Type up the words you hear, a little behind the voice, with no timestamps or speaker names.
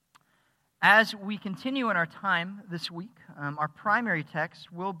As we continue in our time this week, our primary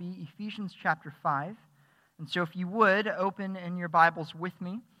text will be Ephesians chapter 5. And so if you would, open in your Bibles with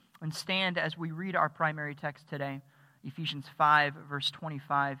me and stand as we read our primary text today, Ephesians 5, verse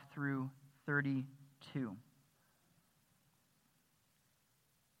 25 through 32.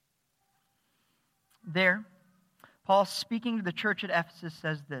 There, Paul, speaking to the church at Ephesus,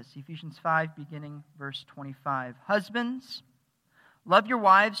 says this, Ephesians 5, beginning verse 25. Husbands, love your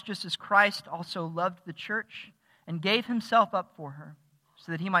wives just as Christ also loved the church and gave himself up for her,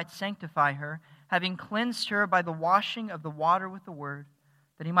 so that he might sanctify her, having cleansed her by the washing of the water with the word,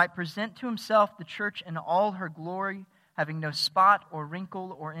 that he might present to himself the church in all her glory, having no spot or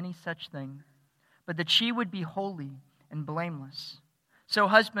wrinkle or any such thing, but that she would be holy and blameless. So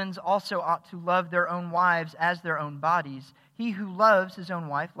husbands also ought to love their own wives as their own bodies. He who loves his own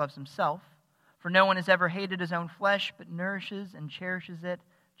wife loves himself. For no one has ever hated his own flesh, but nourishes and cherishes it,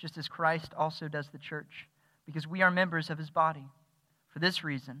 just as Christ also does the church, because we are members of his body. For this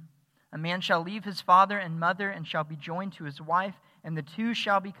reason, a man shall leave his father and mother and shall be joined to his wife, and the two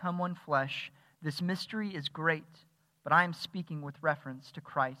shall become one flesh. This mystery is great, but I am speaking with reference to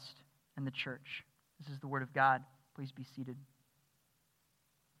Christ and the church. This is the word of God. Please be seated.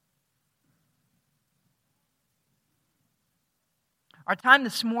 Our time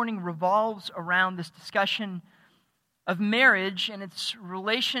this morning revolves around this discussion of marriage and its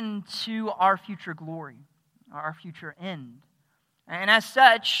relation to our future glory, our future end. And as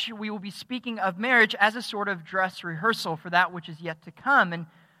such, we will be speaking of marriage as a sort of dress rehearsal for that which is yet to come. And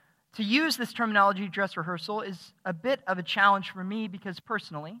to use this terminology, dress rehearsal, is a bit of a challenge for me because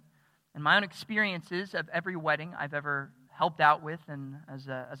personally, in my own experiences of every wedding I've ever helped out with and as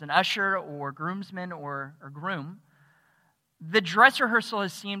an usher or groomsman or groom, the dress rehearsal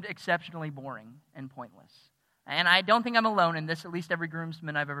has seemed exceptionally boring and pointless. And I don't think I'm alone in this. At least every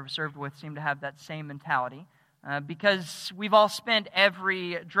groomsman I've ever served with seemed to have that same mentality. Because we've all spent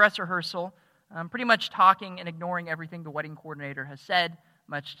every dress rehearsal pretty much talking and ignoring everything the wedding coordinator has said,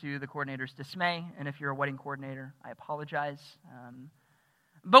 much to the coordinator's dismay. And if you're a wedding coordinator, I apologize.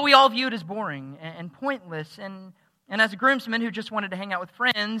 But we all view it as boring and pointless. And as a groomsman who just wanted to hang out with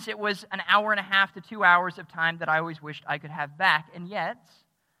friends, it was an hour and a half to 2 hours of time that I always wished I could have back. And yet,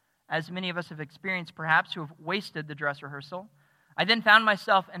 as many of us have experienced perhaps who have wasted the dress rehearsal, I then found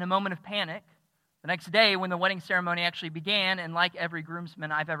myself in a moment of panic the next day when the wedding ceremony actually began, and like every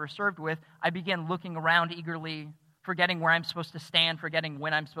groomsman I've ever served with, I began looking around eagerly, forgetting where I'm supposed to stand, forgetting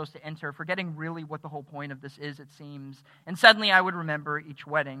when I'm supposed to enter, forgetting really what the whole point of this is, it seems. And suddenly I would remember each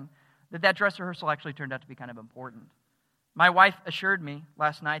wedding that dress rehearsal actually turned out to be kind of important. My wife assured me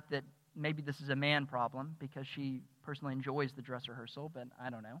last night that maybe this is a man problem because she personally enjoys the dress rehearsal, but I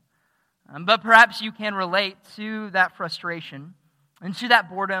don't know. But perhaps you can relate to that frustration and to that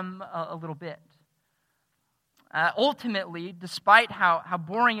boredom a little bit. Ultimately, despite how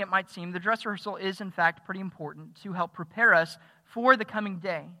boring it might seem, the dress rehearsal is in fact pretty important to help prepare us for the coming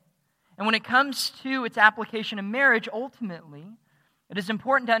day. And when it comes to its application in marriage, ultimately, it is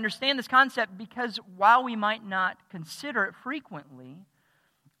important to understand this concept because while we might not consider it frequently,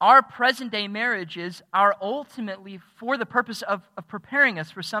 our present-day marriages are ultimately for the purpose of preparing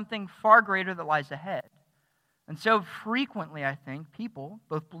us for something far greater that lies ahead. And so frequently, I think, people,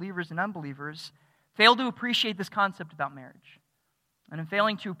 both believers and unbelievers, fail to appreciate this concept about marriage. And in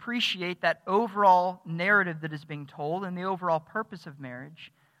failing to appreciate that overall narrative that is being told and the overall purpose of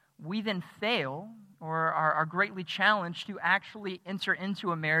marriage, we then fail or are greatly challenged to actually enter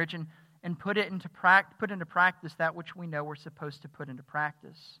into a marriage and put into practice that which we know we're supposed to put into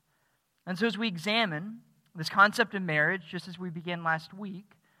practice. And so as we examine this concept of marriage, just as we began last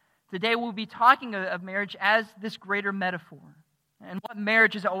week, today we'll be talking of marriage as this greater metaphor and what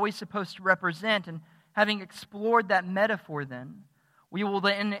marriage is always supposed to represent. And having explored that metaphor then, we will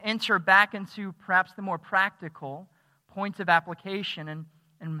then enter back into perhaps the more practical points of application and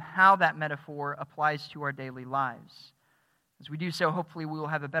how that metaphor applies to our daily lives. As we do so, hopefully we will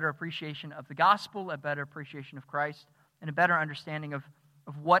have a better appreciation of the gospel, a better appreciation of Christ, and a better understanding of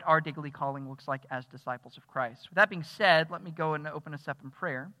what our daily calling looks like as disciples of Christ. With that being said, let me go and open us up in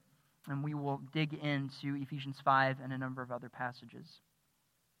prayer, and we will dig into Ephesians 5 and a number of other passages.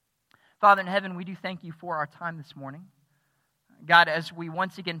 Father in heaven, we do thank you for our time this morning. God, as we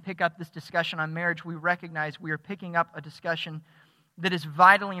once again pick up this discussion on marriage, we recognize we are picking up a discussion that is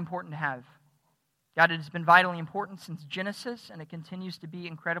vitally important to have. God, it has been vitally important since Genesis, and it continues to be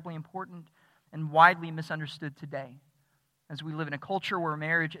incredibly important and widely misunderstood today. As we live in a culture where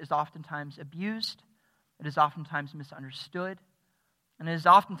marriage is oftentimes abused, it is oftentimes misunderstood, and it is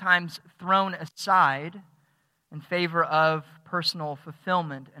oftentimes thrown aside in favor of personal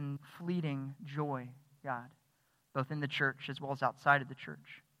fulfillment and fleeting joy, God, both in the church as well as outside of the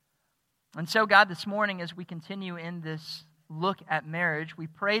church. And so, God, this morning, as we continue in this look at marriage, we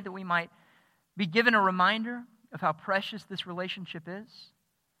pray that we might be given a reminder of how precious this relationship is.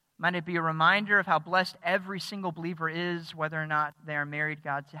 Might it be a reminder of how blessed every single believer is, whether or not they are married,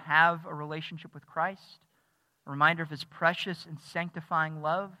 God, to have a relationship with Christ. A reminder of His precious and sanctifying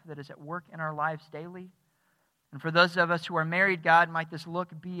love that is at work in our lives daily. And for those of us who are married, God, might this look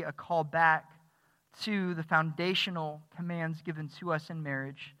be a call back to the foundational commands given to us in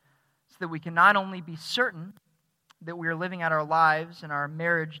marriage, so that we can not only be certain that we are living out our lives and our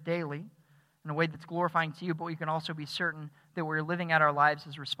marriage daily in a way that's glorifying to You, but we can also be certain that we're living out our lives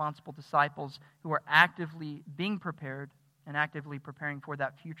as responsible disciples who are actively being prepared and actively preparing for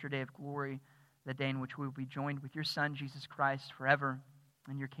that future day of glory, the day in which we will be joined with Your Son, Jesus Christ, forever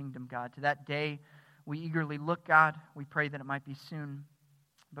in Your kingdom, God. To that day, we eagerly look, God. We pray that it might be soon.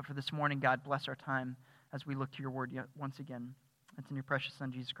 But for this morning, God, bless our time as we look to Your word yet once again. It's in Your precious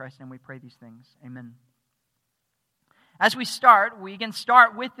Son, Jesus Christ, and we pray these things. Amen. As we start, we can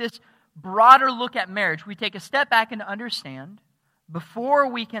start with this broader look at marriage. We take a step back and understand, before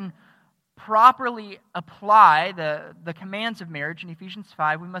we can properly apply the commands of marriage in Ephesians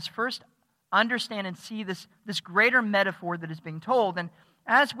 5, we must first understand and see this greater metaphor that is being told. And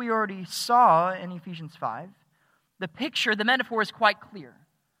as we already saw in Ephesians 5, the metaphor is quite clear.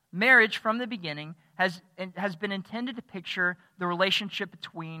 Marriage, from the beginning, has been intended to picture the relationship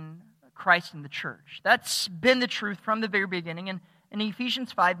between Christ and the church. That's been the truth from the very beginning, and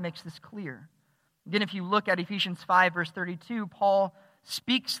Ephesians 5 makes this clear. Again, if you look at Ephesians 5, verse 32, Paul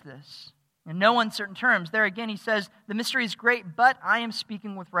speaks this in no uncertain terms. There again, he says, "The mystery is great, but I am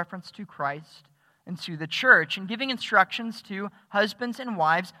speaking with reference to Christ and to the church." And giving instructions to husbands and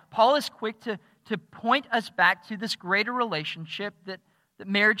wives, Paul is quick to point us back to this greater relationship that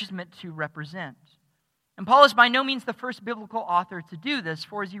marriage is meant to represent. And Paul is by no means the first biblical author to do this,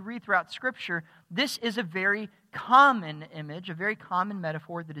 for as you read throughout Scripture, this is a very common image, a very common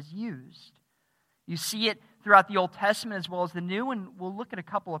metaphor that is used. You see it throughout the Old Testament as well as the New, and we'll look at a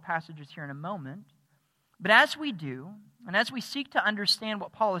couple of passages here in a moment. But as we do, and as we seek to understand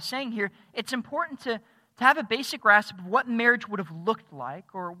what Paul is saying here, it's important to have a basic grasp of what marriage would have looked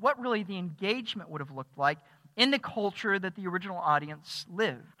like, or what really the engagement would have looked like in the culture that the original audience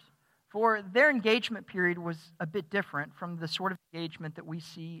lived. For their engagement period was a bit different from the sort of engagement that we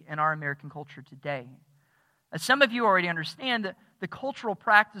see in our American culture today. As some of you already understand, that the cultural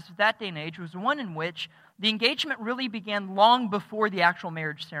practice of that day and age was one in which the engagement really began long before the actual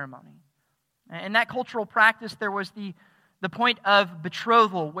marriage ceremony. In that cultural practice, there was the point of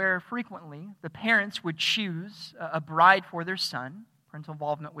betrothal, where frequently the parents would choose a bride for their son. Parental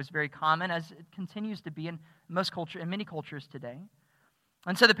involvement was very common, as it continues to be in many cultures today.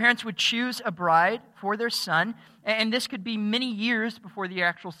 And so the parents would choose a bride for their son, and this could be many years before the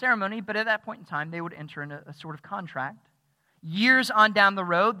actual ceremony, but at that point in time, they would enter in a sort of contract. Years on down the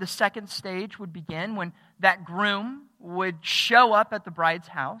road, the second stage would begin when that groom would show up at the bride's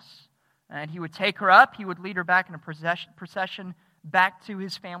house, and he would take her up, he would lead her back in a procession back to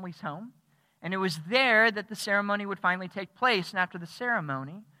his family's home. And it was there that the ceremony would finally take place, and after the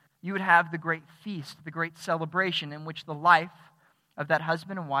ceremony, you would have the great feast, the great celebration in which the life of that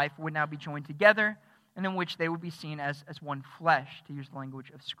husband and wife would now be joined together, and in which they would be seen as one flesh, to use the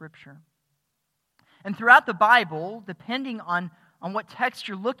language of Scripture. And throughout the Bible, depending on what text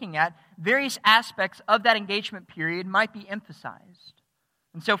you're looking at, various aspects of that engagement period might be emphasized.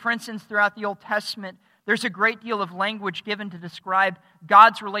 And so, for instance, throughout the Old Testament, there's a great deal of language given to describe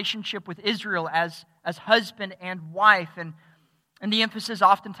God's relationship with Israel as husband and wife, and the emphasis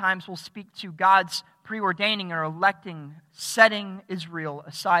oftentimes will speak to God's preordaining or electing, setting Israel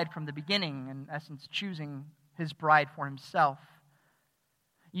aside from the beginning, in essence, choosing His bride for Himself.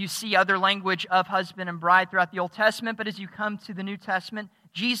 You see other language of husband and bride throughout the Old Testament, but as you come to the New Testament,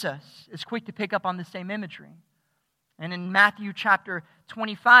 Jesus is quick to pick up on the same imagery. And in Matthew chapter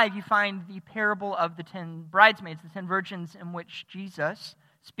 25, you find the parable of the 10 bridesmaids, the 10 virgins, in which Jesus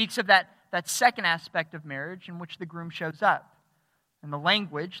speaks of that second aspect of marriage in which the groom shows up. And the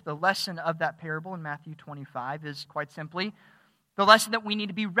language, the lesson of that parable in Matthew 25 is quite simply the lesson that we need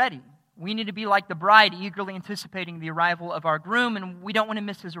to be ready. We need to be like the bride, eagerly anticipating the arrival of our groom, and we don't want to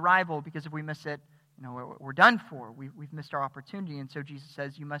miss his arrival, because if we miss it, we're done for. We've missed our opportunity. And so Jesus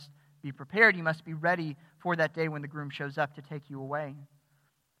says, you must be prepared, you must be ready for that day when the groom shows up to take you away.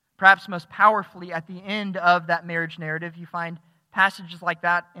 Perhaps most powerfully, at the end of that marriage narrative, you find passages like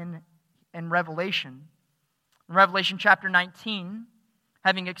that in Revelation. In Revelation chapter 19,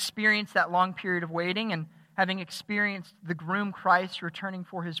 having experienced that long period of waiting and having experienced the groom Christ returning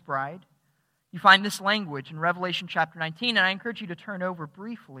for his bride, you find this language in Revelation chapter 19, and I encourage you to turn over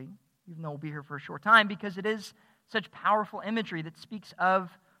briefly, even though we'll be here for a short time, because it is such powerful imagery that speaks of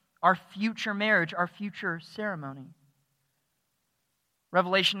our future marriage, our future ceremony.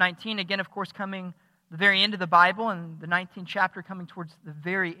 Revelation 19, again, of course, coming the very end of the Bible, and the 19th chapter coming towards the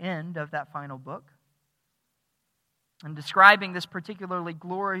very end of that final book. And describing this particularly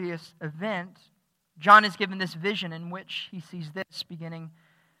glorious event, John is given this vision in which he sees this beginning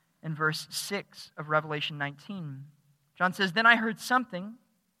in verse 6 of Revelation 19. John says, "Then I heard something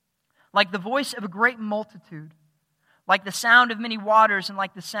like the voice of a great multitude, like the sound of many waters, and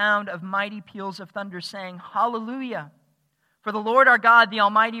like the sound of mighty peals of thunder, saying, Hallelujah! For the Lord our God, the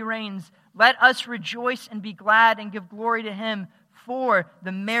Almighty, reigns. Let us rejoice and be glad and give glory to Him, for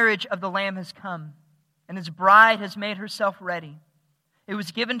the marriage of the Lamb has come, and His bride has made herself ready. It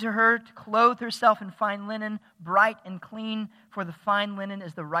was given to her to clothe herself in fine linen, bright and clean, for the fine linen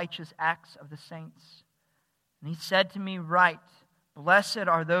is the righteous acts of the saints. And He said to me, Write, Blessed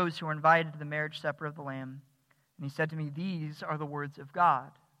are those who are invited to the marriage supper of the Lamb. And He said to me, These are the words of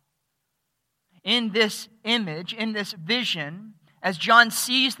God." In this image, in this vision, as John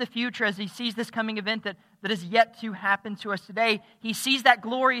sees the future, as he sees this coming event that is yet to happen to us today, he sees that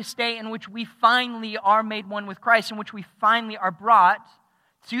glorious day in which we finally are made one with Christ, in which we finally are brought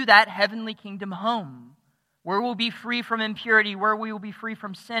to that heavenly kingdom home, where we'll be free from impurity, where we will be free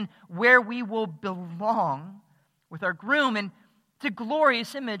from sin, where we will belong with our groom. And it's a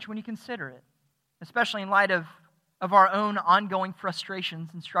glorious image when you consider it, especially in light of our own ongoing frustrations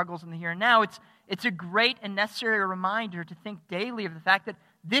and struggles in the here and now. It's a great and necessary reminder to think daily of the fact that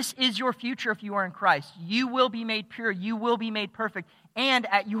this is your future if you are in Christ. You will be made pure. You will be made perfect. And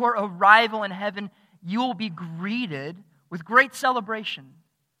at your arrival in heaven, you will be greeted with great celebration.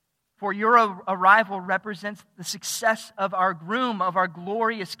 For your arrival represents the success of our groom, of our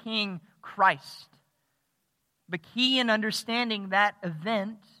glorious King, Christ. The key in understanding that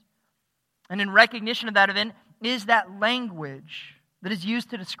event and in recognition of that event is that language that is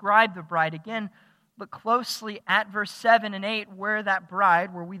used to describe the bride. Again, look closely at verse 7 and 8, where that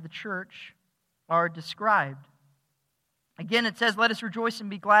bride, where we the church, are described. Again, it says, "Let us rejoice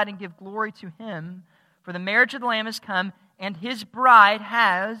and be glad and give glory to Him, for the marriage of the Lamb has come, and His bride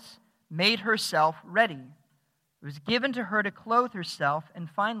has made herself ready. It was given to her to clothe herself in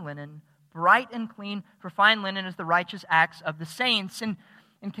fine linen, bright and clean, for fine linen is the righteous acts of the saints." And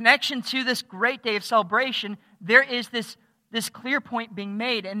in connection to this great day of celebration, there is this clear point being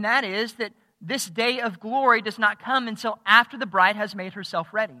made, and that is that this day of glory does not come until after the bride has made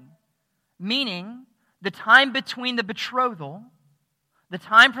herself ready. Meaning, the time between the betrothal, the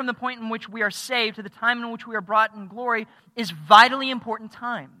time from the point in which we are saved to the time in which we are brought in glory, is vitally important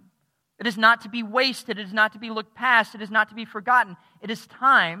time. It is not to be wasted. It is not to be looked past. It is not to be forgotten. It is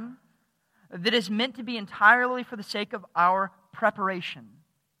time that is meant to be entirely for the sake of our preparation.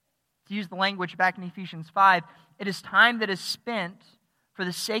 To use the language back in Ephesians 5, it is time that is spent for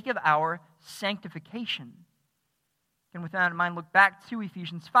the sake of our sanctification. And with that in mind, look back to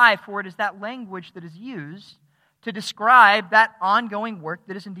Ephesians 5, for it is that language that is used to describe that ongoing work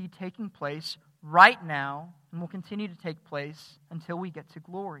that is indeed taking place right now and will continue to take place until we get to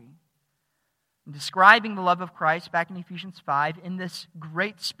glory. In describing the love of Christ back in Ephesians 5, in this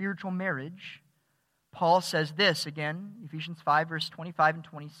great spiritual marriage, Paul says this again, Ephesians 5, verse 25 and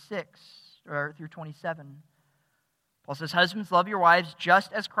 26, or through 27. Paul says, "Husbands, love your wives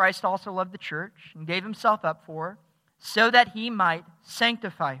just as Christ also loved the church and gave Himself up for her, so that He might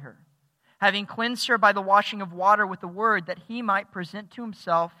sanctify her, having cleansed her by the washing of water with the word, that He might present to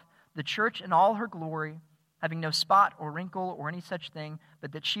Himself the church in all her glory, having no spot or wrinkle or any such thing,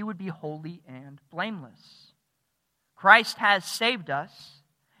 but that she would be holy and blameless." Christ has saved us,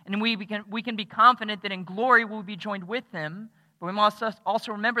 and we can be confident that in glory we will be joined with Him, but we must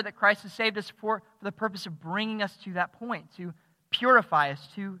also remember that Christ has saved us for the purpose of bringing us to that point, to purify us,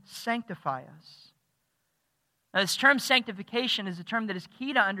 to sanctify us. Now, this term sanctification is a term that is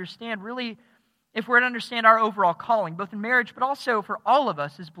key to understand, really, if we're to understand our overall calling, both in marriage, but also for all of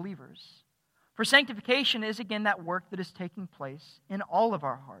us as believers. For sanctification is, again, that work that is taking place in all of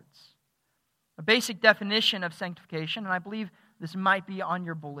our hearts. A basic definition of sanctification, and I believe this might be on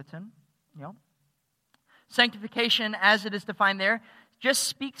your bulletin. Sanctification, as it is defined there, just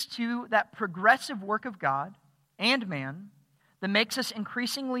speaks to that progressive work of God and man that makes us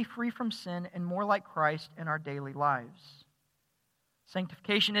increasingly free from sin and more like Christ in our daily lives.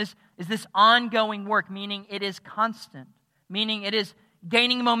 Sanctification is this ongoing work, meaning it is constant, meaning it is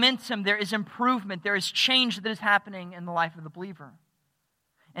gaining momentum, there is improvement, there is change that is happening in the life of the believer.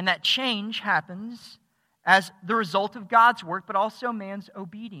 And that change happens as the result of God's work, but also man's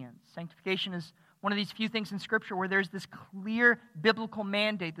obedience. Sanctification is one of these few things in Scripture where there's this clear biblical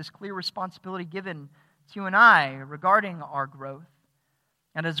mandate, this clear responsibility given to you and I regarding our growth.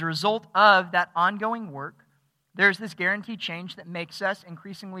 And as a result of that ongoing work, there's this guaranteed change that makes us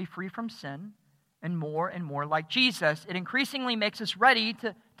increasingly free from sin and more like Jesus. It increasingly makes us ready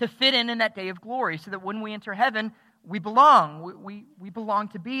to fit in that day of glory so that when we enter heaven, we belong. We belong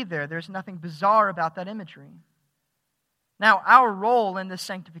to be there. There's nothing bizarre about that imagery. Now, our role in this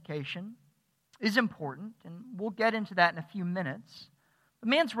sanctification is important, and we'll get into that in a few minutes. But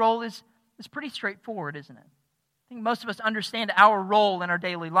man's role is pretty straightforward, isn't it? I think most of us understand our role in our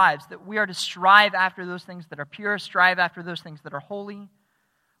daily lives, that we are to strive after those things that are pure, strive after those things that are holy,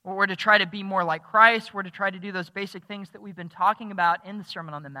 or we're to try to be more like Christ, we're to try to do those basic things that we've been talking about in the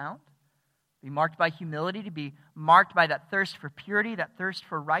Sermon on the Mount, be marked by humility, to be marked by that thirst for purity, that thirst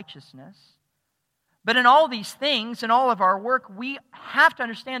for righteousness. But in all these things, in all of our work, we have to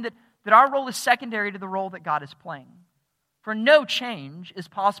understand that our role is secondary to the role that God is playing. For no change is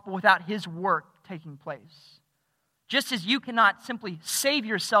possible without His work taking place. Just as you cannot simply save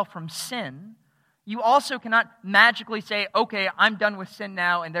yourself from sin, you also cannot magically say, okay, I'm done with sin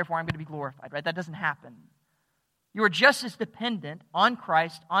now, and therefore I'm going to be glorified, right? That doesn't happen. You are just as dependent on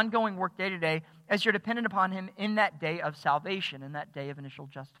Christ, ongoing work day to day, as you're dependent upon Him in that day of salvation, in that day of initial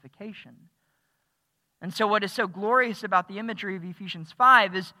justification. And so what is so glorious about the imagery of Ephesians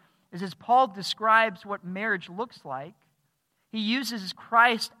 5 is as Paul describes what marriage looks like, he uses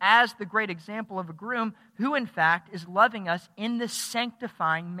Christ as the great example of a groom who, in fact, is loving us in this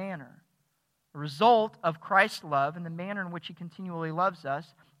sanctifying manner. The result of Christ's love and the manner in which He continually loves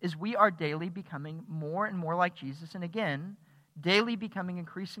us is we are daily becoming more and more like Jesus, and again, daily becoming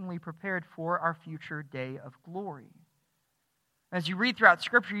increasingly prepared for our future day of glory. As you read throughout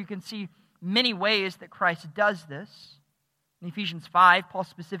Scripture, you can see many ways that Christ does this. In Ephesians 5, Paul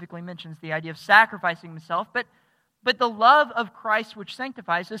specifically mentions the idea of sacrificing Himself, but the love of Christ which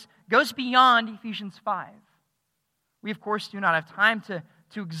sanctifies us goes beyond Ephesians 5. We, of course, do not have time to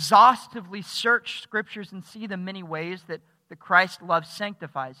exhaustively search Scriptures and see the many ways that Christ's love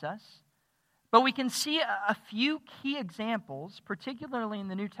sanctifies us. But we can see a few key examples, particularly in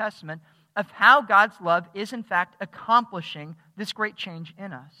the New Testament, of how God's love is, in fact, accomplishing this great change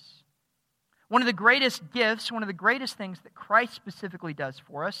in us. One of the greatest gifts, one of the greatest things that Christ specifically does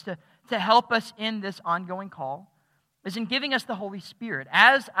for us to help us in this ongoing call is in giving us the Holy Spirit.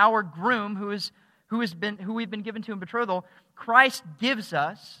 As our groom who we've been given to in betrothal, Christ gives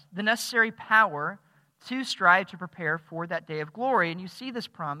us the necessary power to strive to prepare for that day of glory. And you see this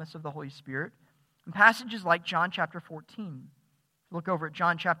promise of the Holy Spirit in passages like John chapter 14. Look over at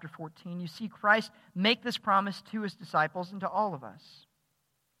John chapter 14. You see Christ make this promise to His disciples and to all of us.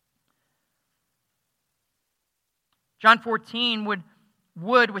 John 14 would,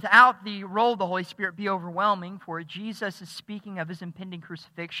 without the role of the Holy Spirit, be overwhelming, for Jesus is speaking of His impending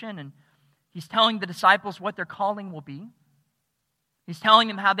crucifixion, and He's telling the disciples what their calling will be. He's telling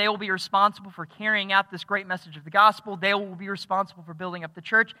them how they will be responsible for carrying out this great message of the gospel. They will be responsible for building up the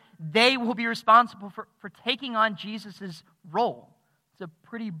church. They will be responsible for taking on Jesus' role. It's a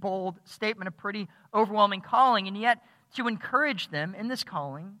pretty bold statement, a pretty overwhelming calling, and yet to encourage them in this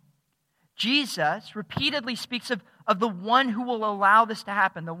calling, Jesus repeatedly speaks of the one who will allow this to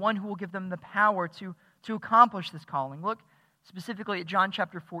happen, the one who will give them the power to accomplish this calling. Look specifically at John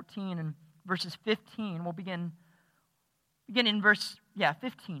chapter 14 and verses 15. We'll begin in verse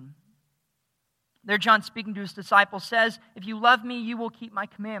 15. There John, speaking to his disciples, says, "If you love me, you will keep my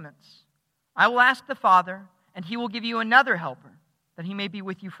commandments. I will ask the Father, and He will give you another helper, that He may be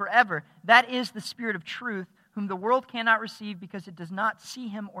with you forever. That is the Spirit of truth, whom the world cannot receive because it does not see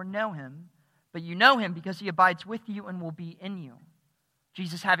Him or know Him. But you know Him because He abides with you and will be in you."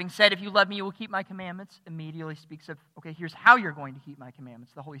 Jesus, having said, "If you love me, you will keep my commandments," immediately speaks of, okay, here's how you're going to keep my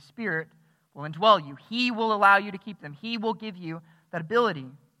commandments. The Holy Spirit will indwell you. He will allow you to keep them. He will give you that ability.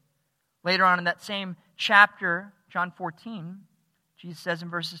 Later on in that same chapter, John 14, Jesus says in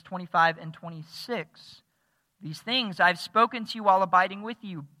verses 25 and 26, "These things I've spoken to you while abiding with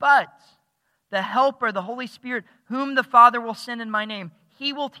you, but the Helper, the Holy Spirit, whom the Father will send in my name,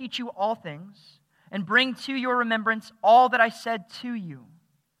 He will teach you all things and bring to your remembrance all that I said to you."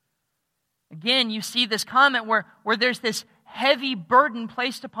 Again, you see this comment where there's this heavy burden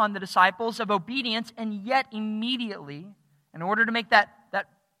placed upon the disciples of obedience, and yet immediately, in order to make that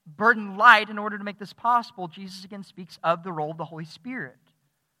burden light, in order to make this possible, Jesus again speaks of the role of the Holy Spirit.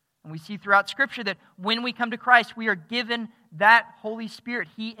 And we see throughout Scripture that when we come to Christ, we are given that Holy Spirit.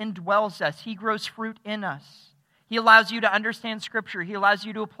 He indwells us. He grows fruit in us. He allows you to understand Scripture. He allows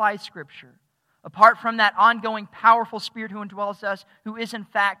you to apply Scripture. Apart from that ongoing, powerful Spirit who indwells us, who is in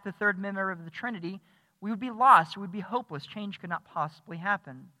fact the third member of the Trinity, we would be lost. We would be hopeless. Change could not possibly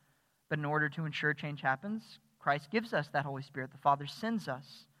happen. But in order to ensure change happens, Christ gives us that Holy Spirit. The Father sends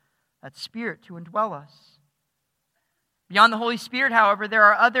us that Spirit to indwell us. Beyond the Holy Spirit, however, there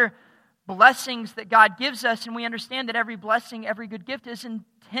are other blessings that God gives us, and we understand that every blessing, every good gift is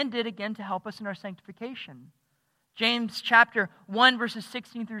intended, again, to help us in our sanctification. James chapter 1, verses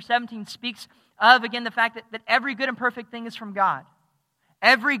 16 through 17 speaks of, again, the fact that every good and perfect thing is from God.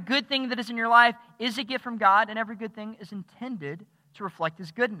 Every good thing that is in your life is a gift from God, and every good thing is intended to reflect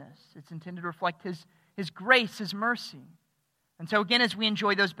His goodness. It's intended to reflect His grace, His mercy. And so again, as we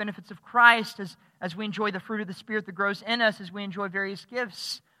enjoy those benefits of Christ, as we enjoy the fruit of the Spirit that grows in us, as we enjoy various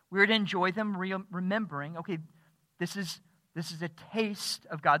gifts, we're to enjoy them remembering, okay, this is a taste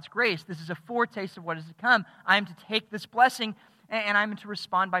of God's grace. This is a foretaste of what is to come. I am to take this blessing, and I'm to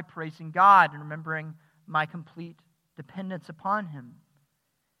respond by praising God and remembering my complete dependence upon Him.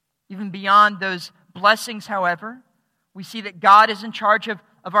 Even beyond those blessings, however, we see that God is in charge of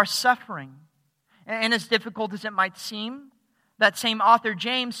our suffering. And as difficult as it might seem, that same author,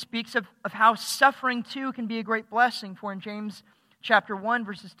 James, speaks of how suffering too can be a great blessing. For in James chapter 1,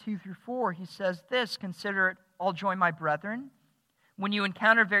 verses 2 through 4, he says this, "Consider it all joy, my brethren, when you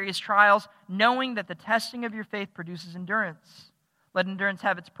encounter various trials, knowing that the testing of your faith produces endurance. Let endurance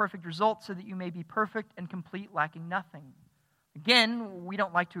have its perfect result, so that you may be perfect and complete, lacking nothing." Again, we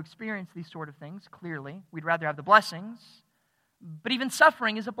don't like to experience these sort of things, clearly. We'd rather have the blessings. But even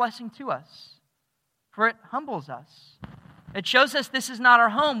suffering is a blessing to us, for it humbles us. It shows us this is not our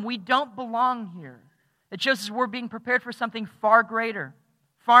home. We don't belong here. It shows us we're being prepared for something far greater,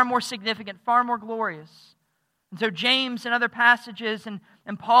 far more significant, far more glorious. And so James and other passages and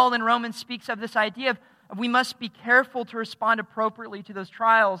Paul in Romans speaks of this idea of we must be careful to respond appropriately to those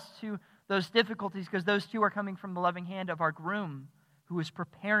trials, to those difficulties, because those too are coming from the loving hand of our groom, who is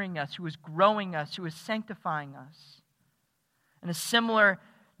preparing us, who is growing us, who is sanctifying us. In a similar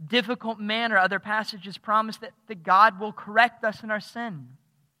difficult manner, other passages promise that God will correct us in our sin.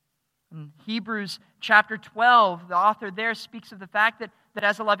 In Hebrews chapter 12, the author there speaks of the fact that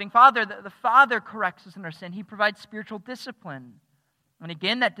as a loving Father, the Father corrects us in our sin. He provides spiritual discipline. And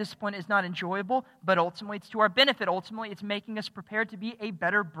again, that discipline is not enjoyable, but ultimately it's to our benefit. Ultimately, it's making us prepared to be a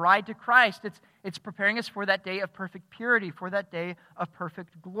better bride to Christ. It's preparing us for that day of perfect purity, for that day of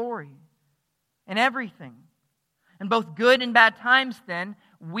perfect glory. In everything. In both good and bad times, then,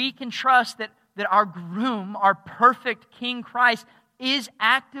 we can trust that our groom, our perfect King Christ, is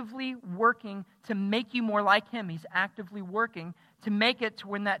actively working to make you more like Him. He's actively working to make it to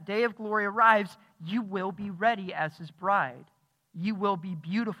when that day of glory arrives, you will be ready as His bride. You will be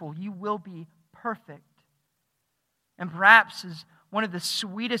beautiful. You will be perfect. And perhaps as one of the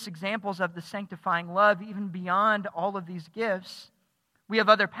sweetest examples of the sanctifying love, even beyond all of these gifts, we have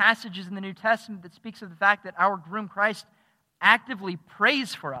other passages in the New Testament that speaks of the fact that our groom Christ actively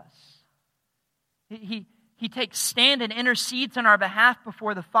prays for us. He takes stand and intercedes on our behalf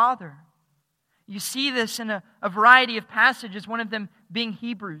before the Father. You see this in a variety of passages, one of them being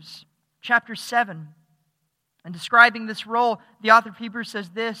Hebrews chapter 7. And describing this role, the author of Hebrews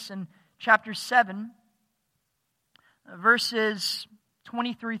says this in chapter 7, verses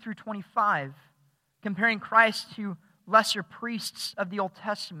 23 through 25, comparing Christ to lesser priests of the Old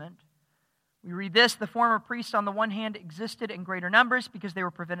Testament. We read this: "The former priests on the one hand existed in greater numbers because they were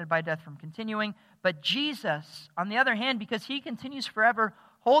prevented by death from continuing. But Jesus, on the other hand, because He continues forever,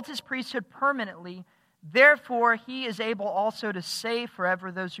 holds His priesthood permanently. Therefore, He is able also to save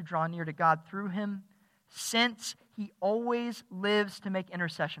forever those who draw near to God through Him, since He always lives to make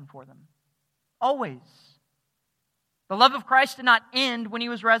intercession for them." Always. The love of Christ did not end when He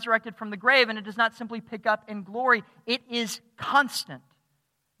was resurrected from the grave, and it does not simply pick up in glory. It is constant.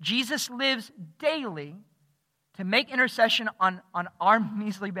 Jesus lives daily to make intercession on our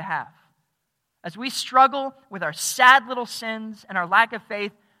measly behalf. As we struggle with our sad little sins and our lack of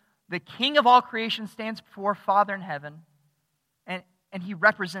faith, the King of all creation stands before Father in heaven, and He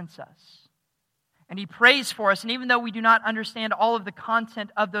represents us. And He prays for us. And even though we do not understand all of the content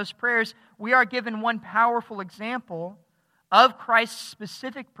of those prayers, we are given one powerful example of Christ's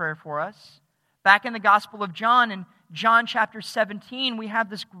specific prayer for us. Back in the Gospel of John, in John chapter 17, we have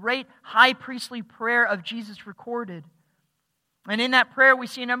this great high priestly prayer of Jesus recorded. And in that prayer, we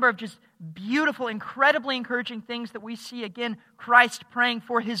see a number of just beautiful, incredibly encouraging things that we see, again, Christ praying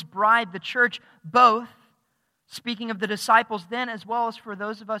for His bride, the church, both speaking of the disciples then as well as for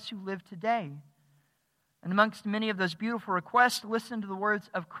those of us who live today. And amongst many of those beautiful requests, listen to the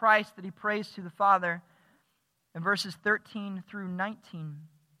words of Christ that He prays to the Father in verses 13 through 19.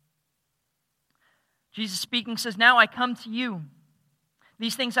 Jesus speaking says, "Now I come to you.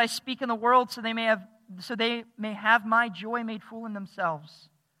 These things I speak in the world so they may have my joy made full in themselves.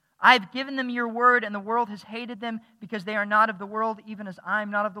 I have given them your word, and the world has hated them because they are not of the world, even as I am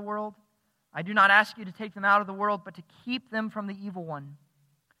not of the world. I do not ask you to take them out of the world, but to keep them from the evil one.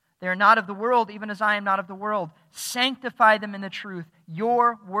 They are not of the world, even as I am not of the world. Sanctify them in the truth.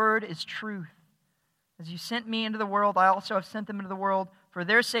 Your word is truth. As you sent me into the world, I also have sent them into the world. For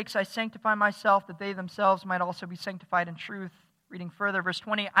their sakes I sanctify myself, that they themselves might also be sanctified in truth." Reading further, verse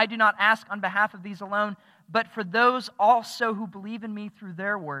 20, "I do not ask on behalf of these alone, but for those also who believe in me through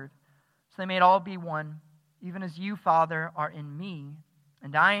their word, so they may all be one, even as you, Father, are in me,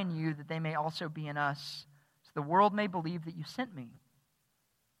 and I in you, that they may also be in us, so the world may believe that you sent me."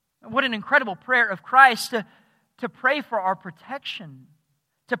 What an incredible prayer of Christ to pray for our protection,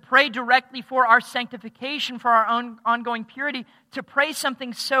 to pray directly for our sanctification, for our own ongoing purity, to pray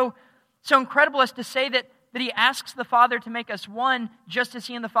something so incredible as to say that He asks the Father to make us one, just as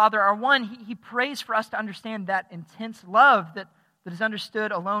He and the Father are one. He prays for us to understand that intense love that is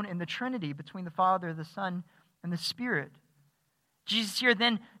understood alone in the Trinity between the Father, the Son, and the Spirit. Jesus here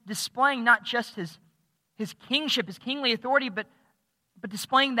then displaying not just His kingship, His kingly authority, but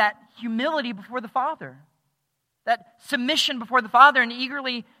displaying that humility before the Father, that submission before the Father, and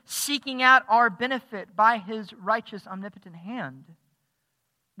eagerly seeking out our benefit by His righteous, omnipotent hand.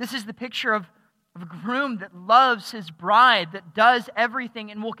 This is the picture of a groom that loves his bride, that does everything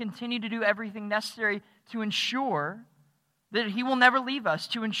and will continue to do everything necessary to ensure that He will never leave us,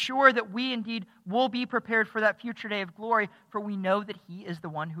 to ensure that we indeed will be prepared for that future day of glory, for we know that He is the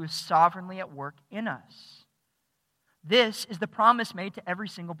one who is sovereignly at work in us. This is the promise made to every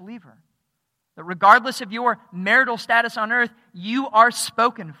single believer, that regardless of your marital status on earth, you are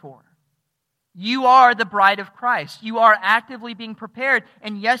spoken for. You are the bride of Christ. You are actively being prepared.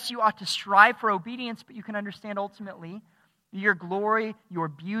 And yes, you ought to strive for obedience, but you can understand ultimately your glory, your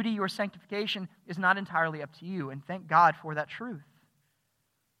beauty, your sanctification is not entirely up to you. And thank God for that truth.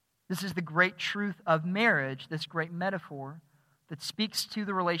 This is the great truth of marriage, this great metaphor that speaks to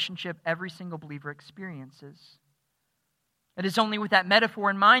the relationship every single believer experiences. It is only with that metaphor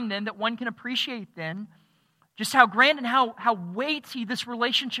in mind then that one can appreciate then just how grand and how weighty this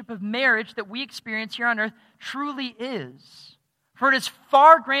relationship of marriage that we experience here on earth truly is. For it is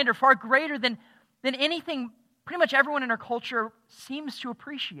far grander, far greater than anything pretty much everyone in our culture seems to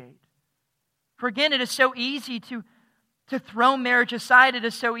appreciate. For again, it is so easy to throw marriage aside. It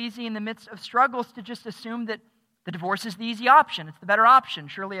is so easy in the midst of struggles to just assume that the divorce is the easy option. It's the better option.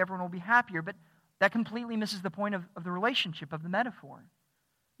 Surely everyone will be happier. But that completely misses the point of the relationship, of the metaphor.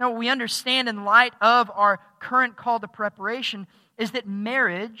 Now, what we understand in light of our current call to preparation is that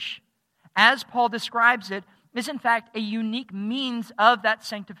marriage, as Paul describes it, is in fact a unique means of that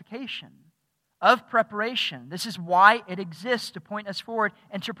sanctification, of preparation. This is why it exists, to point us forward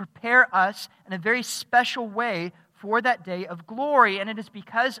and to prepare us in a very special way for that day of glory. And it is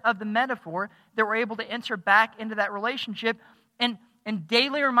because of the metaphor that we're able to enter back into that relationship and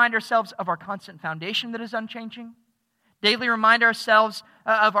daily remind ourselves of our constant foundation that is unchanging, daily remind ourselves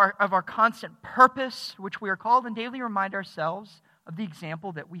of our constant purpose, which we are called, and daily remind ourselves of the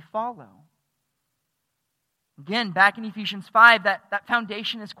example that we follow. Again, back in Ephesians 5, that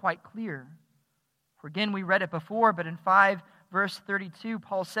foundation is quite clear. For again, we read it before, but in 5 verse 32,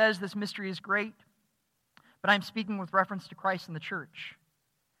 Paul says, "This mystery is great, but I'm speaking with reference to Christ and the church."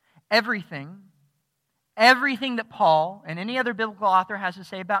 Everything that Paul and any other biblical author has to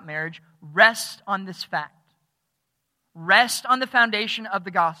say about marriage rests on this fact. Rest on the foundation of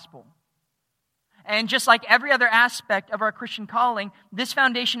the gospel. And just like every other aspect of our Christian calling, this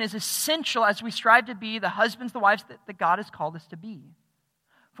foundation is essential as we strive to be the husbands, the wives that God has called us to be.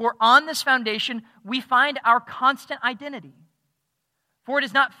 For on this foundation, we find our constant identity. For it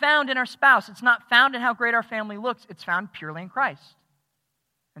is not found in our spouse. It's not found in how great our family looks. It's found purely in Christ.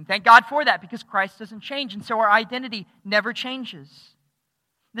 And thank God for that, because Christ doesn't change, and so our identity never changes.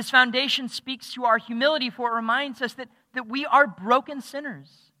 This foundation speaks to our humility, for it reminds us that we are broken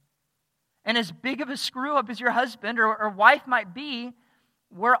sinners. And as big of a screw-up as your husband or wife might be,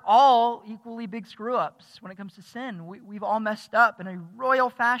 we're all equally big screw-ups when it comes to sin. We've all messed up in a royal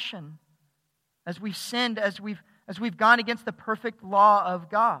fashion as we've sinned, as we've gone against the perfect law of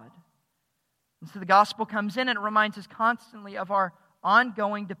God. And so the gospel comes in and it reminds us constantly of our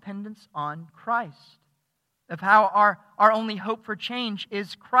ongoing dependence on Christ, of how our only hope for change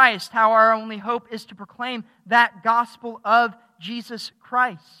is Christ, how our only hope is to proclaim that gospel of Jesus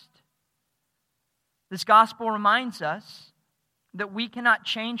Christ. This gospel reminds us that we cannot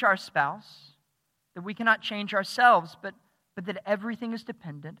change our spouse, that we cannot change ourselves, but that everything is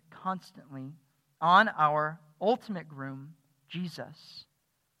dependent constantly on our ultimate groom, Jesus,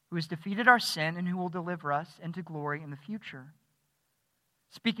 who has defeated our sin and who will deliver us into glory in the future.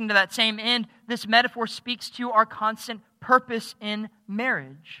 Speaking to that same end, this metaphor speaks to our constant purpose in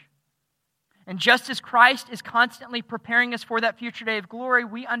marriage. And just as Christ is constantly preparing us for that future day of glory,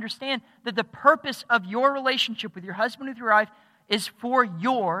 we understand that the purpose of your relationship with your husband, with your wife, is for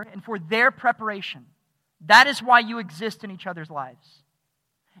your and for their preparation. That is why you exist in each other's lives.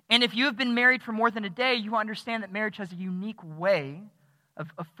 And if you have been married for more than a day, you understand that marriage has a unique way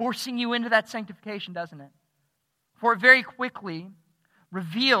of forcing you into that sanctification, doesn't it? For it very quickly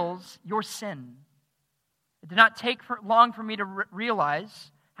reveals your sin. It did not take long for me to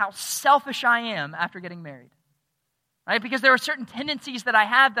realize how selfish I am after getting married. Right? Because there are certain tendencies that I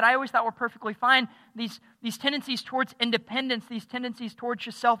have that I always thought were perfectly fine. These tendencies towards independence, these tendencies towards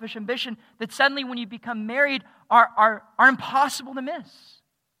just selfish ambition, that suddenly when you become married are impossible to miss.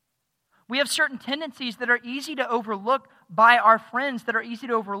 We have certain tendencies that are easy to overlook by our friends, that are easy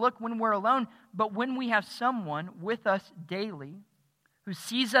to overlook when we're alone. But when we have someone with us daily who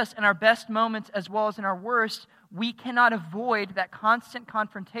sees us in our best moments as well as in our worst, we cannot avoid that constant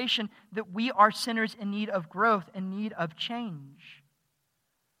confrontation that we are sinners in need of growth, in need of change.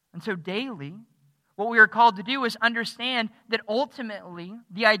 And so daily, what we are called to do is understand that ultimately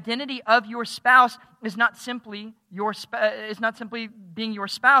the identity of your spouse is not simply being your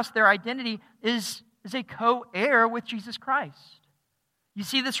spouse. Their identity is a co-heir with Jesus Christ. You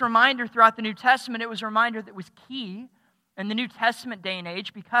see this reminder throughout the New Testament. It was a reminder that was key in the New Testament day and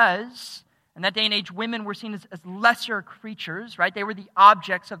age because in that day and age, women were seen as lesser creatures, right? They were the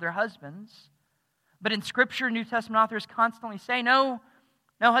objects of their husbands. But in Scripture, New Testament authors constantly say, no,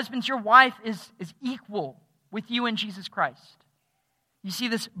 husbands, your wife is equal with you in Jesus Christ. You see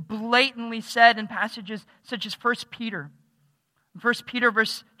this blatantly said in passages such as 1 Peter. In 1 Peter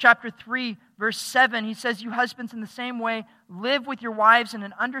chapter 3, verse 7, he says, you husbands in the same way, live with your wives in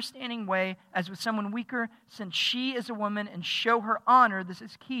an understanding way as with someone weaker, since she is a woman, and show her honor, this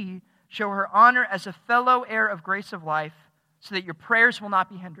is key, show her honor as a fellow heir of grace of life, so that your prayers will not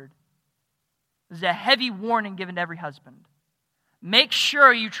be hindered. This is a heavy warning given to every husband. Make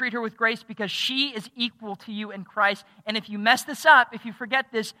sure you treat her with grace because she is equal to you in Christ. And if you mess this up, if you forget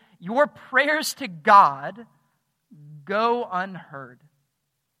this, your prayers to God go unheard.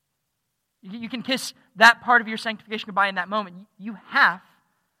 You can kiss that part of your sanctification goodbye in that moment. You have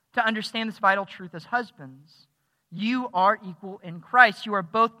to understand this vital truth as husbands. You are equal in Christ. You are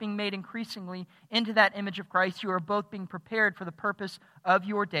both being made increasingly into that image of Christ. You are both being prepared for the purpose of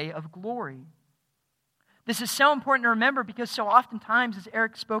your day of glory. This is so important to remember because so oftentimes, as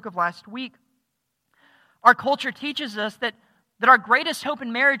Eric spoke of last week, our culture teaches us that our greatest hope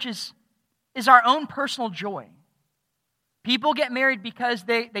in marriage is our own personal joy. People get married because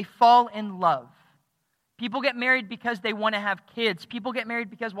they fall in love. People get married because they want to have kids. People get married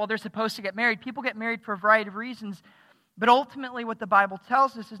because, well, they're supposed to get married. People get married for a variety of reasons. But ultimately what the Bible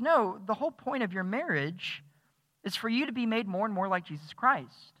tells us is, no, the whole point of your marriage is for you to be made more and more like Jesus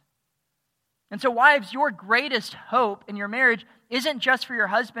Christ. And so wives, your greatest hope in your marriage isn't just for your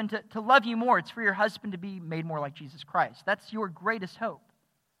husband to love you more. It's for your husband to be made more like Jesus Christ. That's your greatest hope.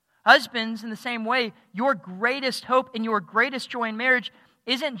 Husbands, in the same way, your greatest hope and your greatest joy in marriage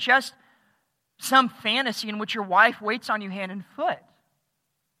isn't just some fantasy in which your wife waits on you hand and foot.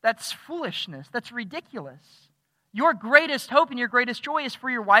 That's foolishness. That's ridiculous. Your greatest hope and your greatest joy is for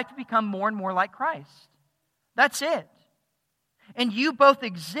your wife to become more and more like Christ. That's it. And you both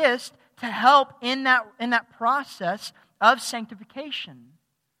exist to help in that process of sanctification.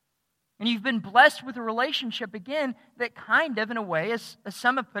 And you've been blessed with a relationship, again, that kind of, in a way, as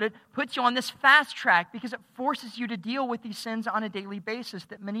some have put it, puts you on this fast track because it forces you to deal with these sins on a daily basis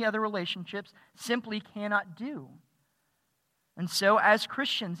that many other relationships simply cannot do. And so, as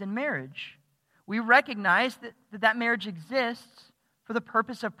Christians in marriage, we recognize that marriage exists for the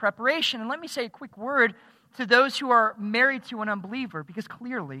purpose of preparation. And let me say a quick word to those who are married to an unbeliever, because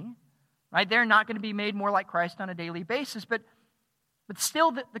clearly, right, they're not going to be made more like Christ on a daily basis, but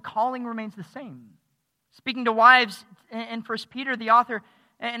still, the calling remains the same. Speaking to wives in 1 Peter, the author,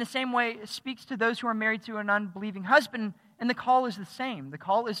 in the same way, speaks to those who are married to an unbelieving husband, and the call is the same. The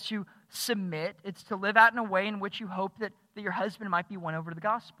call is to submit. It's to live out in a way in which you hope that your husband might be won over to the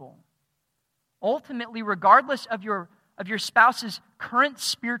gospel. Ultimately, regardless of your spouse's current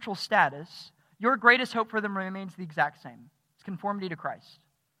spiritual status, your greatest hope for them remains the exact same. It's conformity to Christ.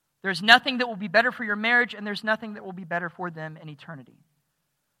 There's nothing that will be better for your marriage, and there's nothing that will be better for them in eternity.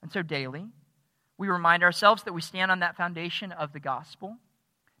 And so daily, we remind ourselves that we stand on that foundation of the gospel.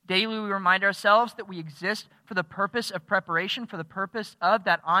 Daily, we remind ourselves that we exist for the purpose of preparation, for the purpose of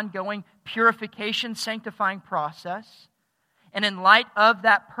that ongoing purification, sanctifying process. And in light of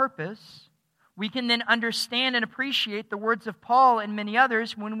that purpose, we can then understand and appreciate the words of Paul and many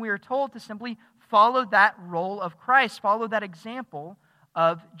others when we are told to simply follow that role of Christ, follow that example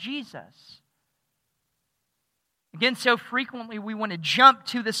of Jesus. Again, so frequently we want to jump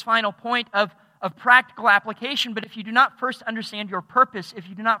to this final point of practical application, but if you do not first understand your purpose, if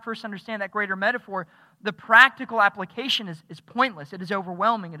you do not first understand that greater metaphor, the practical application is pointless. It is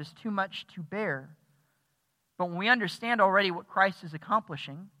overwhelming. It is too much to bear. But when we understand already what Christ is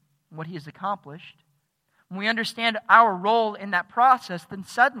accomplishing, what He has accomplished, when we understand our role in that process, then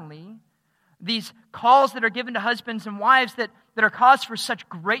suddenly these calls that are given to husbands and wives that are cause for such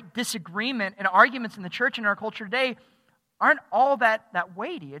great disagreement and arguments in the church and in our culture today aren't all that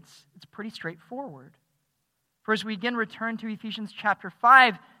weighty. It's pretty straightforward. For as we again return to Ephesians chapter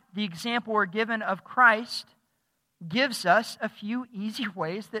 5, the example we're given of Christ gives us a few easy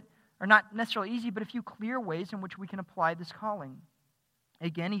ways that are not necessarily easy, but a few clear ways in which we can apply this calling.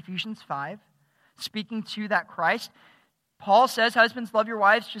 Again, Ephesians 5, speaking to that Christ, Paul says, husbands, love your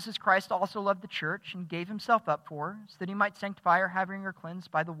wives just as Christ also loved the church and gave Himself up for her, so that He might sanctify her, having her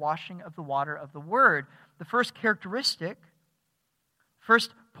cleansed by the washing of the water of the Word. The first characteristic,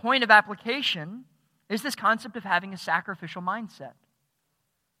 first point of application, is this concept of having a sacrificial mindset.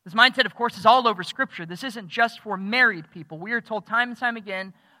 This mindset, of course, is all over Scripture. This isn't just for married people. We are told time and time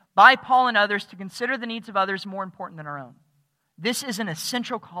again by Paul and others to consider the needs of others more important than our own. This is an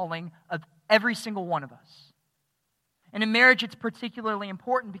essential calling of every single one of us. And in marriage, it's particularly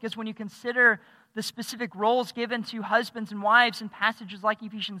important because when you consider the specific roles given to husbands and wives in passages like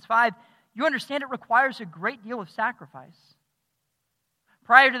Ephesians 5, you understand it requires a great deal of sacrifice.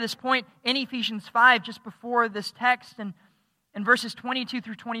 Prior to this point, in Ephesians 5, just before this text, and in verses 22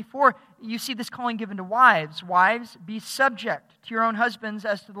 through 24, you see this calling given to wives. Wives, be subject to your own husbands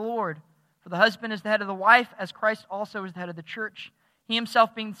as to the Lord. For the husband is the head of the wife, as Christ also is the head of the church. He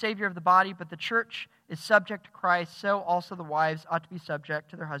Himself being the Savior of the body, but the church is subject to Christ, so also the wives ought to be subject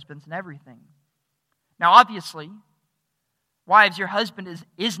to their husbands in everything. Now, obviously, wives, your husband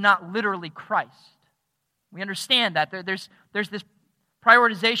is not literally Christ. We understand that. There's this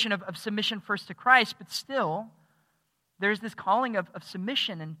prioritization of submission first to Christ, but still, there's this calling of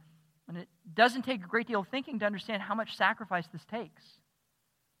submission, and it doesn't take a great deal of thinking to understand how much sacrifice this takes.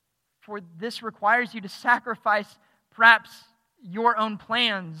 For this requires you to sacrifice perhaps your own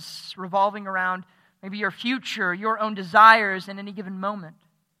plans revolving around maybe your future, your own desires in any given moment.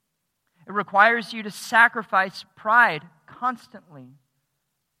 It requires you to sacrifice pride constantly.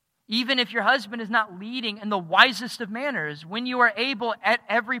 Even if your husband is not leading in the wisest of manners, when you are able at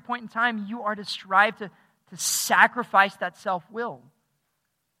every point in time, you are to strive to sacrifice that self-will.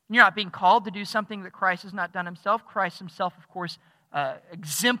 You're not being called to do something that Christ has not done Himself. Christ Himself, of course,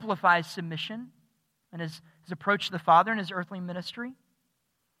 exemplifies submission and his approach to the Father in His earthly ministry.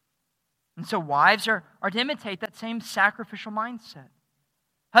 And so wives are to imitate that same sacrificial mindset.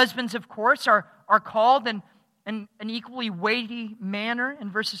 Husbands, of course, are called in an equally weighty manner in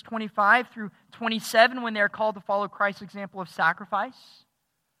verses 25 through 27 when they are called to follow Christ's example of sacrifice.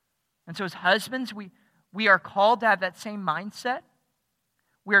 And so as husbands, we are called to have that same mindset.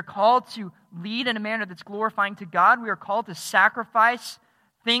 We are called to lead in a manner that's glorifying to God. We are called to sacrifice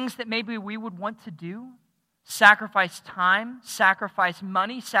things that maybe we would want to do. Sacrifice time, sacrifice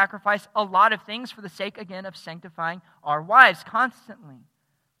money, sacrifice a lot of things for the sake, again, of sanctifying our wives constantly.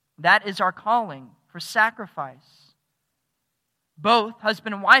 That is our calling for sacrifice. Both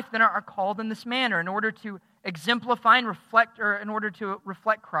husband and wife then are called in this manner in order to exemplify and reflect, or in order to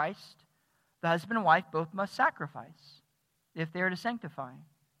reflect Christ. The husband and wife both must sacrifice if they are to sanctify.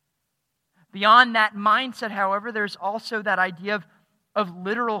 Beyond that mindset, however, there's also that idea of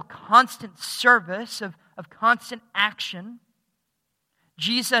literal constant service, of constant action.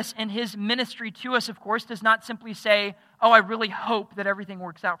 Jesus in His ministry to us, of course, does not simply say, oh, I really hope that everything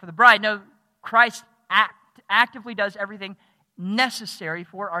works out for the bride. No, Christ actively does everything necessary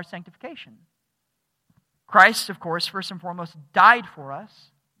for our sanctification. Christ, of course, first and foremost, died for us.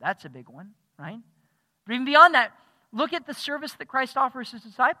 That's a big one, right? But even beyond that, look at the service that Christ offers His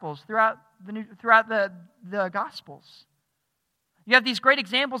disciples throughout the Gospels. You have these great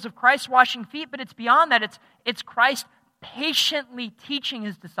examples of Christ washing feet, but it's beyond that. It's Christ patiently teaching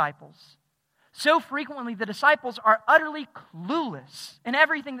His disciples. So frequently, the disciples are utterly clueless in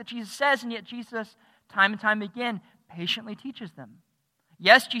everything that Jesus says, and yet Jesus, time and time again, patiently teaches them.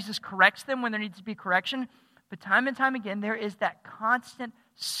 Yes, Jesus corrects them when there needs to be correction, but time and time again, there is that constant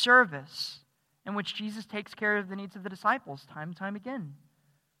service in which Jesus takes care of the needs of the disciples, time and time again.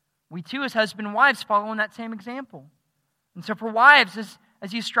 We too, as husband and wives, follow in that same example. And so for wives,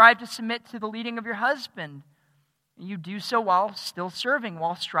 as you strive to submit to the leading of your husband. You do so while still serving,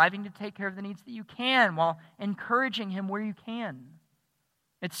 while striving to take care of the needs that you can, while encouraging him where you can.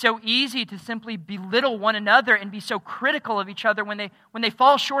 It's so easy to simply belittle one another and be so critical of each other when they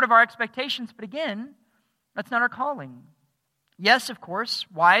fall short of our expectations. But again, that's not our calling. Yes, of course,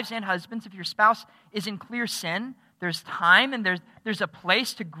 wives and husbands, if your spouse is in clear sin, there's time and there's a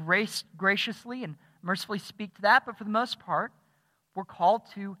place to graciously and mercifully speak to that. But for the most part, we're called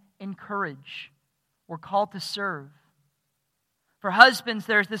to encourage. We're called to serve. For husbands,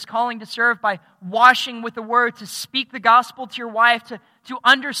 there's this calling to serve by washing with the word, to speak the gospel to your wife, to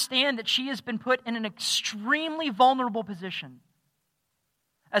understand that she has been put in an extremely vulnerable position.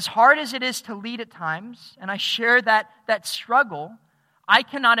 As hard as it is to lead at times, and I share that struggle, I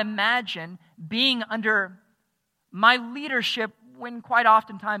cannot imagine being under my leadership when quite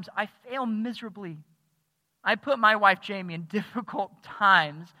oftentimes I fail miserably. I put my wife Jamie in difficult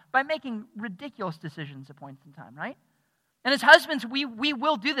times by making ridiculous decisions at points in time, right? And as husbands, we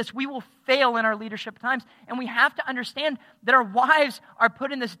will do this. We will fail in our leadership times. And we have to understand that our wives are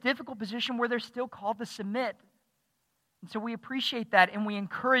put in this difficult position where they're still called to submit. And so we appreciate that and we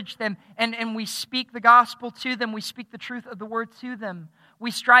encourage them and we speak the gospel to them. We speak the truth of the word to them.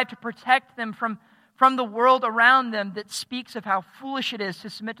 We strive to protect them from the world around them that speaks of how foolish it is to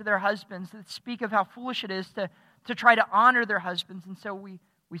submit to their husbands, that speak of how foolish it is to try to honor their husbands. And so we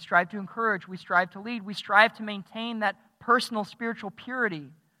strive to encourage, we strive to lead, we strive to maintain that personal spiritual purity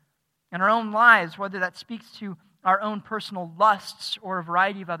in our own lives, whether that speaks to our own personal lusts or a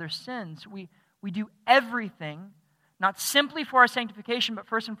variety of other sins. We do everything, not simply for our sanctification, but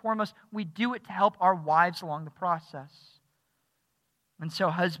first and foremost, we do it to help our wives along the process. And so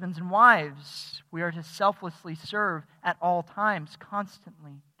husbands and wives, we are to selflessly serve at all times,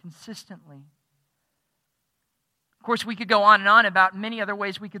 constantly, consistently. Of course, we could go on and on about many other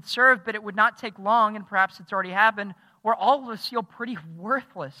ways we could serve, but it would not take long, and perhaps it's already happened, where all of us feel pretty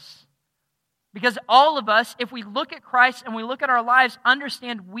worthless. Because all of us, if we look at Christ and we look at our lives,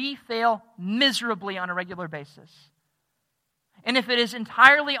 understand we fail miserably on a regular basis. And if it is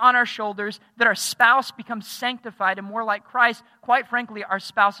entirely on our shoulders that our spouse becomes sanctified and more like Christ, quite frankly, our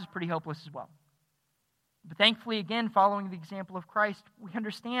spouse is pretty hopeless as well. But thankfully, again, following the example of Christ, we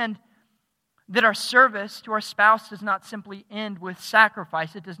understand that our service to our spouse does not simply end with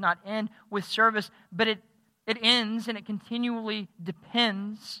sacrifice. It does not end with service, but it ends and it continually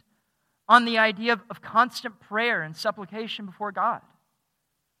depends on the idea of constant prayer and supplication before God.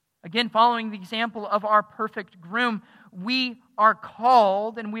 Again, following the example of our perfect groom, we are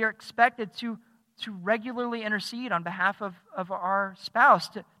called and we are expected to regularly intercede on behalf of our spouse,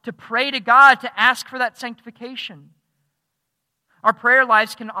 to pray to God, to ask for that sanctification. Our prayer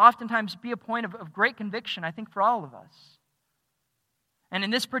lives can oftentimes be a point of great conviction, I think, for all of us. And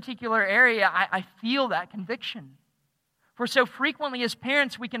in this particular area, I feel that conviction. For so frequently as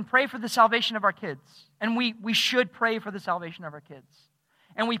parents, we can pray for the salvation of our kids. And we should pray for the salvation of our kids.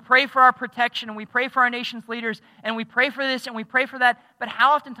 And we pray for our protection, and we pray for our nation's leaders, and we pray for this, and we pray for that. But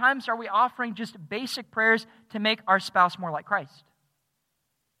how oftentimes are we offering just basic prayers to make our spouse more like Christ?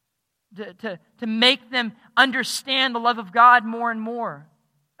 To make them understand the love of God more and more.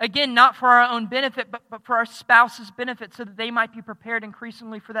 Again, not for our own benefit, but for our spouse's benefit, so that they might be prepared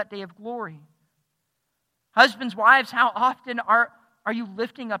increasingly for that day of glory. Husbands, wives, how often are you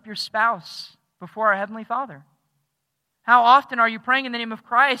lifting up your spouse before our Heavenly Father? How often are you praying in the name of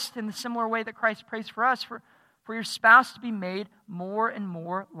Christ in the similar way that Christ prays for us, for your spouse to be made more and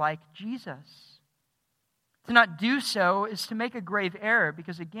more like Jesus? To not do so is to make a grave error,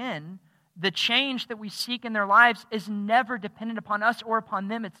 because again, the change that we seek in their lives is never dependent upon us or upon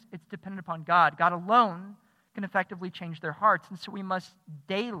them. It's dependent upon God. God alone can effectively change their hearts. And so we must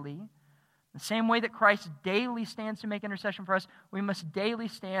daily, the same way that Christ daily stands to make intercession for us, we must daily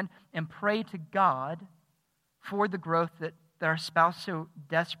stand and pray to God for the growth that our spouse so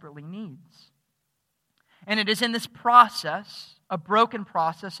desperately needs. And it is in this process, a broken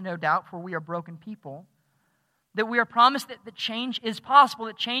process, no doubt, for we are broken people, that we are promised that change is possible,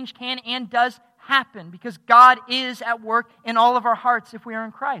 that change can and does happen, because God is at work in all of our hearts if we are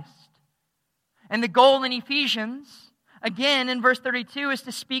in Christ. And the goal in Ephesians, again in verse 32, is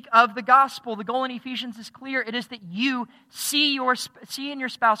to speak of the gospel. The goal in Ephesians is clear. It is that you see in your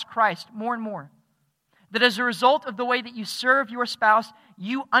spouse Christ more and more. That as a result of the way that you serve your spouse,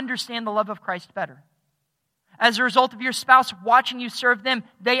 you understand the love of Christ better. As a result of your spouse watching you serve them,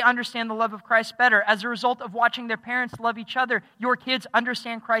 they understand the love of Christ better. As a result of watching their parents love each other, your kids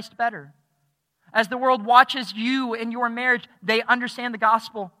understand Christ better. As the world watches you in your marriage, they understand the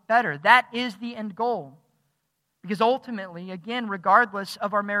gospel better. That is the end goal. Because ultimately, again, regardless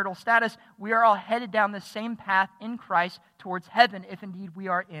of our marital status, we are all headed down the same path in Christ towards heaven, if indeed we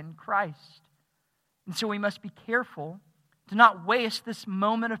are in Christ. And so we must be careful to not waste this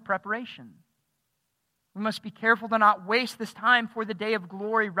moment of preparation. We must be careful to not waste this time, for the day of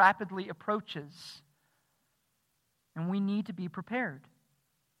glory rapidly approaches. And we need to be prepared.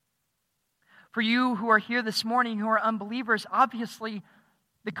 For you who are here this morning, who are unbelievers, obviously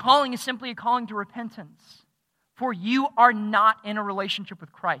the calling is simply a calling to repentance. For you are not in a relationship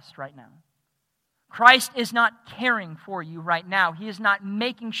with Christ right now. Christ is not caring for you right now. He is not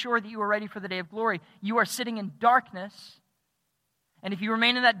making sure that you are ready for the day of glory. You are sitting in darkness. And if you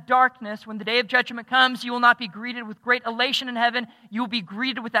remain in that darkness, when the day of judgment comes, you will not be greeted with great elation in heaven. You will be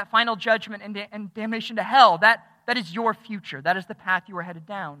greeted with that final judgment and damnation to hell. That is your future. That is the path you are headed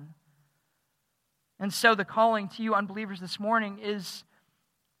down. And so the calling to you unbelievers this morning is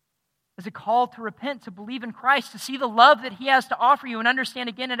a call to repent, to believe in Christ, to see the love that He has to offer you, and understand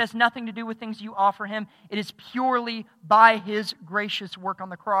again it has nothing to do with things you offer Him. It is purely by His gracious work on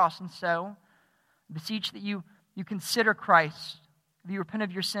the cross. And so I beseech that you consider Christ, that you repent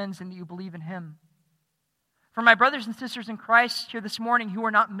of your sins, and that you believe in Him. For my brothers and sisters in Christ here this morning who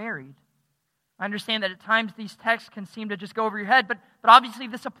are not married, I understand that at times these texts can seem to just go over your head, but obviously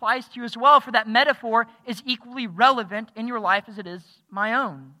this applies to you as well, for that metaphor is equally relevant in your life as it is my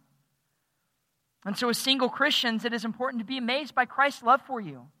own. And so as single Christians, it is important to be amazed by Christ's love for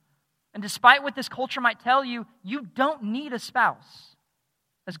you. And despite what this culture might tell you, you don't need a spouse.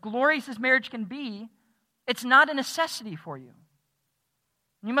 As glorious as marriage can be, it's not a necessity for you.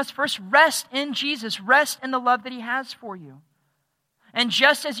 You must first rest in Jesus, rest in the love that He has for you. And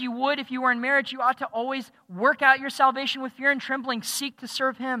just as you would if you were in marriage, you ought to always work out your salvation with fear and trembling, seek to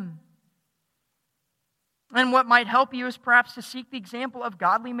serve Him. And what might help you is perhaps to seek the example of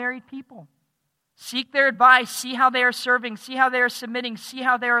godly married people. Seek their advice, see how they are serving, see how they are submitting, see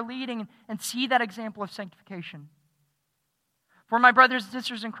how they are leading, and see that example of sanctification. For my brothers and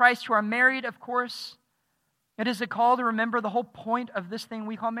sisters in Christ who are married, of course, it is a call to remember the whole point of this thing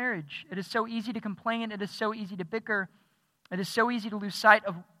we call marriage. It is so easy to complain, it is so easy to bicker, it is so easy to lose sight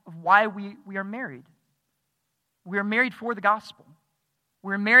of why we are married. We are married for the gospel.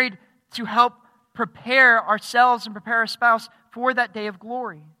 We are married to help prepare ourselves and prepare our spouse for that day of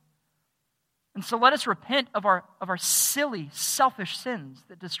glory. And so let us repent of our silly, selfish sins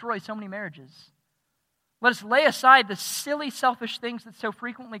that destroy so many marriages. Let us lay aside the silly, selfish things that so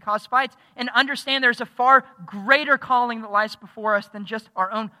frequently cause fights and understand there's a far greater calling that lies before us than just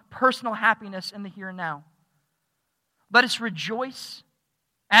our own personal happiness in the here and now. Let us rejoice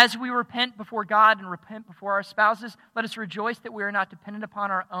as we repent before God and repent before our spouses. Let us rejoice that we are not dependent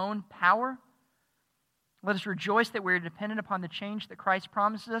upon our own power. Let us rejoice that we are dependent upon the change that Christ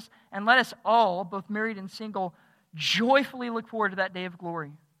promises us. And let us all, both married and single, joyfully look forward to that day of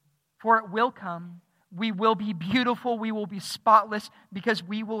glory. For it will come. We will be beautiful. We will be spotless because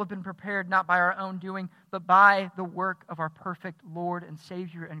we will have been prepared not by our own doing, but by the work of our perfect Lord and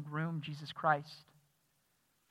Savior and groom, Jesus Christ.